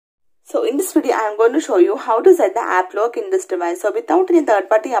So in this video, I am going to show you how to set the app lock in this device. So without any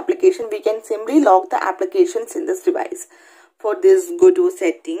third-party application, we can simply lock the applications in this device. For this, go to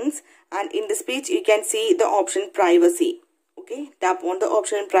settings, and in this page, you can see the option privacy. Okay, tap on the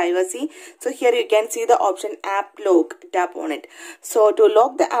option privacy. So here you can see the option app lock. Tap on it. So to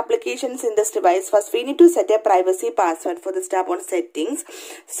lock the applications in this device, first we need to set a privacy password. For this, tap on settings.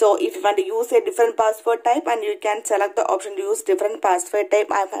 So if you want to use a different password type, and you can select the option to use different password type.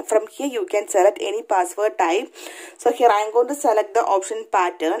 From here you can select any password type. So here I am going to select the option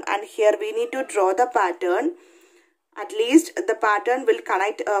pattern, and here we need to draw the pattern. At least the pattern will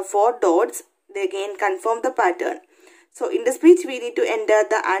connect 4 dots. They again confirm the pattern. So in this page, we need to enter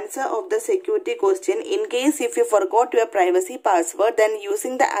the answer of the security question. In case if you forgot your privacy password, then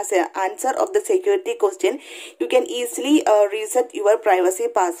using the answer of the security question, you can easily reset your privacy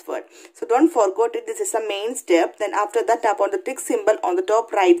password. So don't forget it. This is the main step. Then after that, tap on the tick symbol on the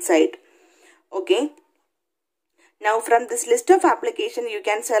top right side. Okay. Now from this list of application, you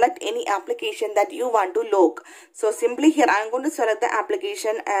can select any application that you want to lock. So simply here, I am going to select the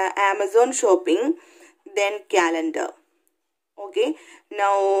application Amazon Shopping, then Calendar. Okay,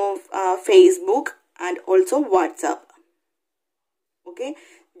 now Facebook and also WhatsApp. Okay,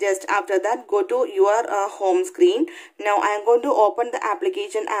 just after that, go to your home screen. Now I am going to open the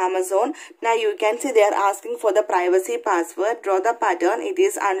application Amazon. Now you can see they are asking for the privacy password. Draw the pattern. It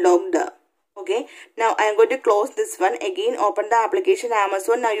is unlocked. Okay, now I am going to close this one. Again, open the application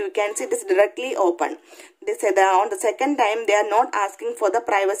Amazon. Now you can see this directly open. They said that on the second time they are not asking for the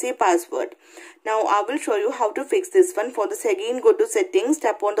privacy password. Now I will show you how to fix this one. For this, again go to settings,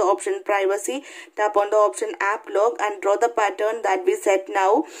 tap on the option privacy, tap on the option app lock, and draw the pattern that we set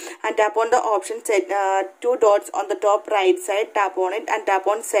now, and tap on the option set 2 dots on the top right side. Tap on it and tap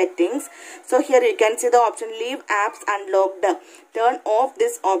on settings. So here you can see the option leave apps unlocked. Turn off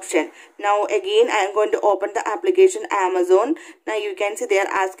this option. Now again I am going to open the application Amazon. Now you can see they are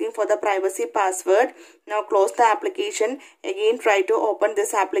asking for the privacy password. Now close the application. Again try to open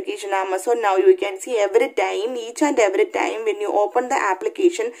this application Amazon. Now you can see each and every time when you open the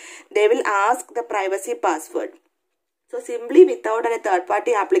application, they will ask the privacy password. So simply without any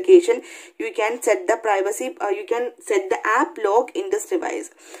third-party application, you can set the privacy, you can set the app lock in this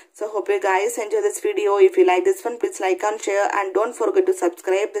device. So hope you guys enjoy this video. If you like this one, please like and share, and don't forget to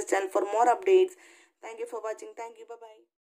subscribe this channel for more updates. Thank you for watching. Thank you. Bye-bye.